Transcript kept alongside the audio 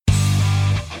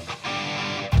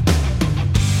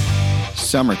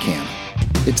Summer camp.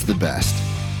 It's the best.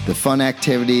 The fun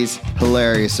activities,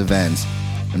 hilarious events,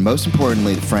 and most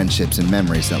importantly, the friendships and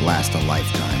memories that last a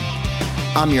lifetime.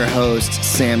 I'm your host,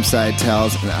 Sam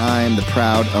Seitels, and I'm the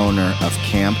proud owner of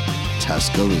Camp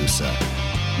Tuscaloosa.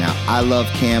 Now, I love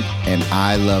camp and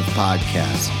I love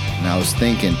podcasts, and I was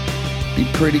thinking, it'd be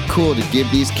pretty cool to give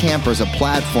these campers a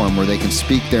platform where they can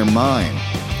speak their mind,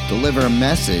 deliver a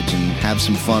message, and have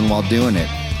some fun while doing it.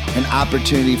 An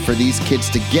opportunity for these kids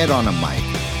to get on a mic,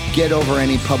 get over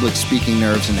any public speaking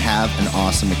nerves, and have an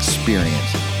awesome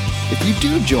experience. If you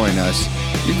do join us,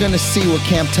 you're going to see what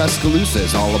Camp Tuscaloosa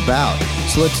is all about.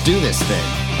 So let's do this thing.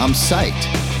 I'm psyched.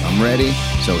 I'm ready.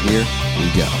 So here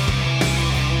we go.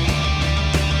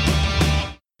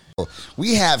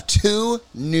 We have two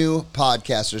new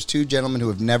podcasters, two gentlemen who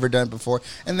have never done it before,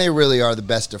 and they really are the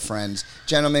best of friends.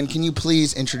 Gentlemen, can you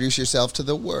please introduce yourself to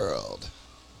the world?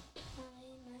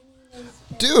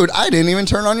 Dude, I didn't even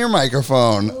turn on your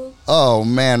microphone. Oh,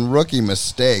 man, rookie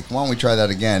mistake. Why don't we try that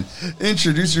again?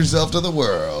 Introduce yourself to the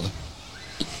world.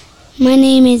 My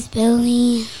name is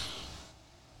Billy.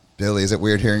 Billy, is it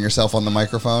weird hearing yourself on the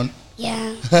microphone?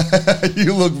 Yeah.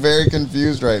 You look very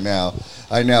confused right now.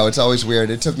 I know, it's always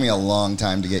weird. It took me a long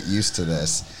time to get used to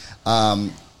this.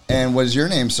 And what is your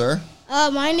name, sir?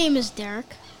 My name is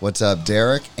Derek. What's up,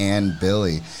 Derek and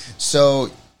Billy? So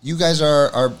you guys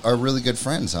are really good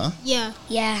friends, huh? Yeah.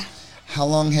 Yeah. How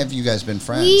long have you guys been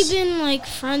friends? We've been,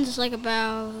 friends,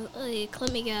 about,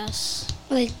 let me guess,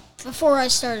 before I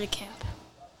started camp.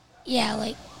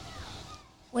 Yeah,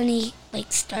 when he,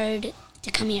 started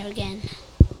to come here again.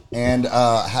 And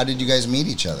how did you guys meet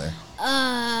each other?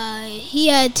 He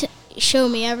had to show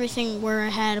me everything where I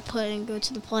had to put and go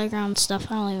to the playground and stuff.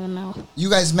 I don't even know.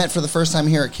 You guys met for the first time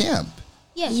here at camp?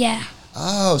 Yeah. Yeah.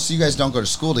 Oh, so you guys don't go to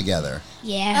school together?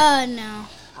 Yeah. No.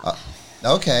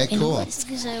 Okay, cool.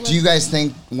 Do you guys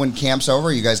think when camp's over,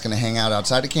 are you guys going to hang out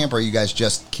outside of camp, or are you guys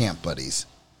just camp buddies?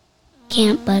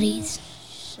 Camp buddies.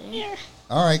 Yeah.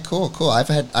 All right, cool.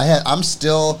 I'm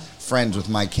still friends with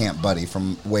my camp buddy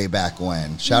from way back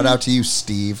when. Shout out to you,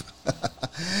 Steve.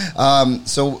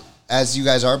 So as you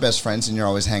guys are best friends and you're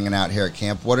always hanging out here at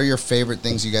camp, what are your favorite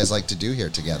things you guys like to do here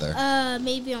together?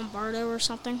 Maybe on Bardo or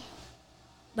something.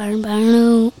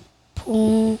 Bardo,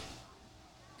 pool,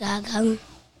 gaga.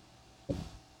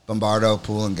 Bombardo,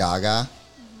 Pool, and Gaga.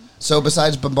 Mm-hmm. So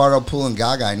besides Bombardo, Pool, and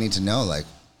Gaga, I need to know,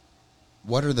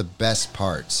 what are the best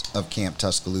parts of Camp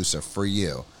Tuscaloosa for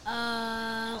you?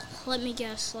 Let me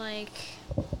guess, ice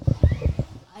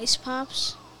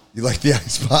pops. You like the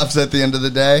ice pops at the end of the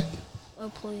day? Oh,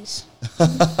 please.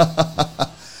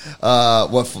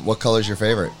 What color's your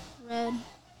favorite? Red.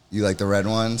 You like the red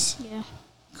ones? Yeah.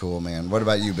 Cool, man. What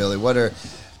about you, Billy? What are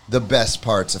the best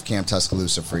parts of Camp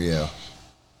Tuscaloosa for you?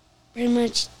 Pretty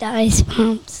much the ice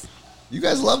pumps. You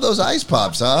guys love those ice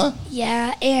pops, huh?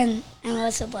 Yeah, and I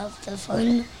also love the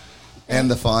fun. And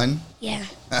the fun? Yeah.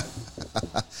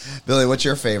 Billy, what's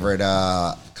your favorite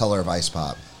color of ice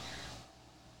pop?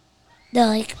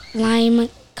 The, lime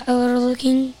color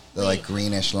looking. The,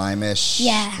 greenish, limeish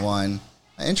one?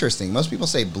 Interesting. Most people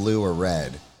say blue or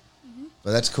red. Mm-hmm.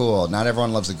 But that's cool. Not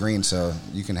everyone loves the green, so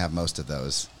you can have most of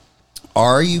those.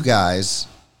 Are you guys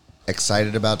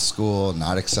excited about school?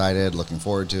 Not excited? Looking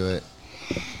forward to it?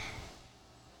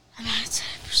 I'm not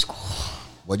excited for school.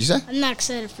 What'd you say? I'm not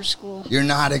excited for school. You're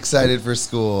not excited for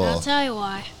school. I'll tell you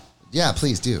why. Yeah,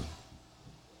 please do.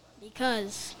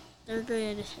 Because third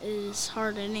grade is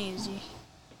hard and easy.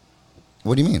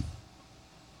 What do you mean?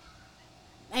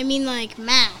 I mean,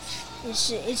 math.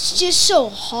 It's just so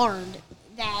hard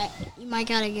that you might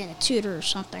gotta get a tutor or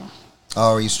something.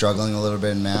 Oh, are you struggling a little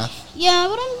bit in math? Yeah,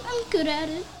 but I'm good at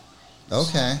it.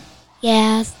 Okay.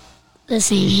 Yeah, the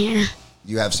same here.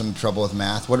 You have some trouble with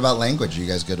math? What about language? Are you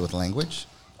guys good with language?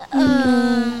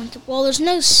 Well, there's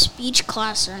no speech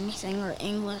class or anything, or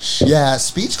English. Yeah,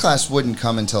 speech class wouldn't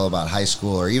come until about high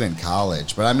school or even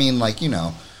college. But I mean,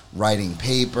 writing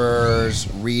papers,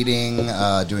 reading,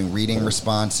 doing reading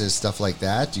responses, stuff like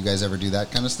that. Do you guys ever do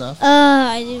that kind of stuff?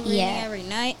 I do reading every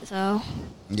night, so.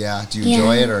 Yeah. Do you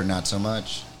enjoy it or not so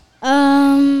much?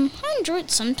 I enjoy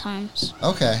it sometimes.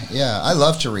 Okay, yeah. I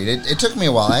love to read. It took me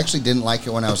a while. I actually didn't like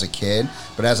it when I was a kid,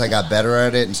 but as I got better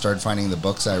at it and started finding the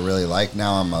books I really like,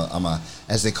 now I'm a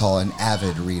as they call, an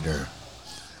avid reader.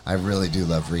 I really do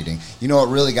love reading. You know what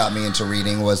really got me into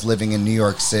reading was living in New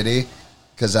York City,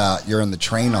 because you're in the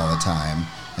train all the time.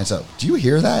 And so, do you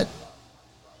hear that?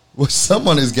 Well,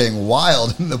 someone is getting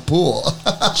wild in the pool.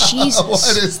 Jesus.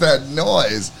 What is that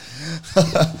noise?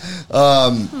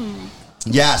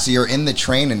 Yeah, so you're in the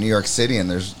train in New York City, and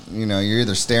there's, you're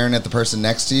either staring at the person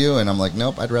next to you, and I'm like,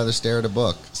 nope, I'd rather stare at a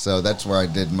book. So that's where I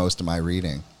did most of my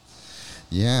reading.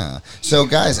 Yeah. So,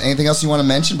 guys, anything else you want to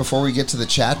mention before we get to the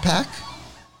chat pack?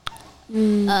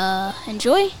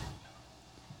 Enjoy.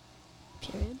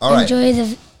 Period. All right. Enjoy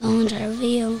the whole entire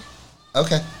video.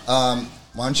 Okay.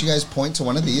 Why don't you guys point to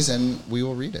one of these and we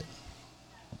will read it.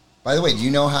 By the way, do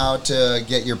you know how to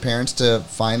get your parents to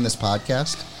find this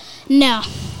podcast? No.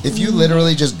 If you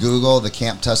literally just Google the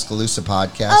Camp Tuscaloosa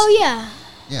podcast. Oh, yeah.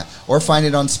 Yeah. Or find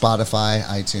it on Spotify,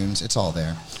 iTunes. It's all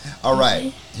there. All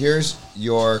right. Here's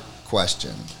your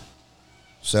question.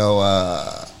 So,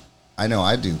 I know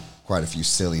I do quite a few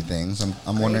silly things.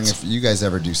 I'm wondering if you guys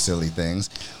ever do silly things.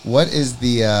 What is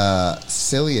the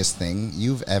silliest thing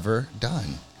you've ever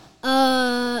done?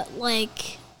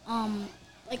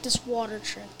 Like this water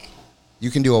trick. You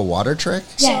can do a water trick?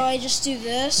 So I just do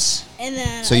this, and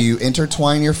then... So you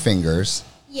intertwine your fingers.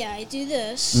 Yeah, I do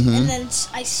this, Mhm. and then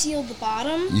I seal the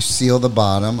bottom. You seal the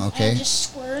bottom, okay? And I just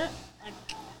squirt.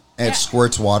 And it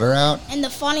squirts water out? And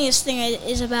the funniest thing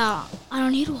is about, I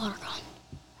don't need a water gun.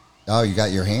 Oh, you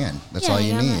got your hand. That's all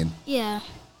you need. Yeah.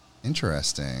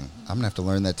 Interesting. I'm going to have to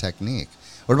learn that technique.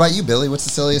 What about you, Billy? What's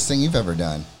the silliest thing you've ever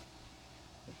done?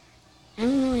 I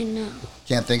don't really know.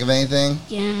 Can't think of anything?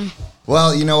 Yeah.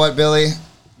 Well, you know what, Billy?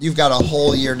 You've got a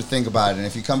whole year to think about it. And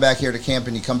if you come back here to camp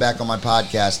and you come back on my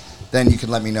podcast, then you can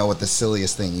let me know what the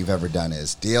silliest thing you've ever done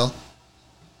is. Deal?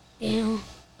 Yeah.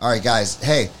 All right, guys.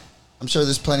 Hey, I'm sure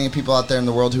there's plenty of people out there in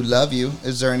the world who love you.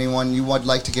 Is there anyone you would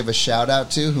like to give a shout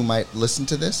out to who might listen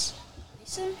to this?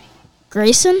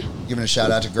 Grayson? Giving a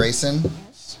shout out to Grayson.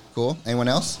 Yes. Cool. Anyone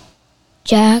else?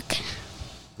 Jack.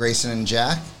 Grayson and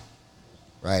Jack?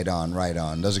 Right on, right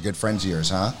on. Those are good friends of yours,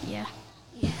 huh? Yeah.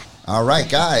 Yeah. All right,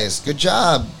 guys. Good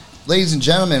job. Ladies and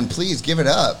gentlemen, please give it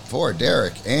up for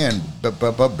Derek and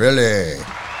Billy.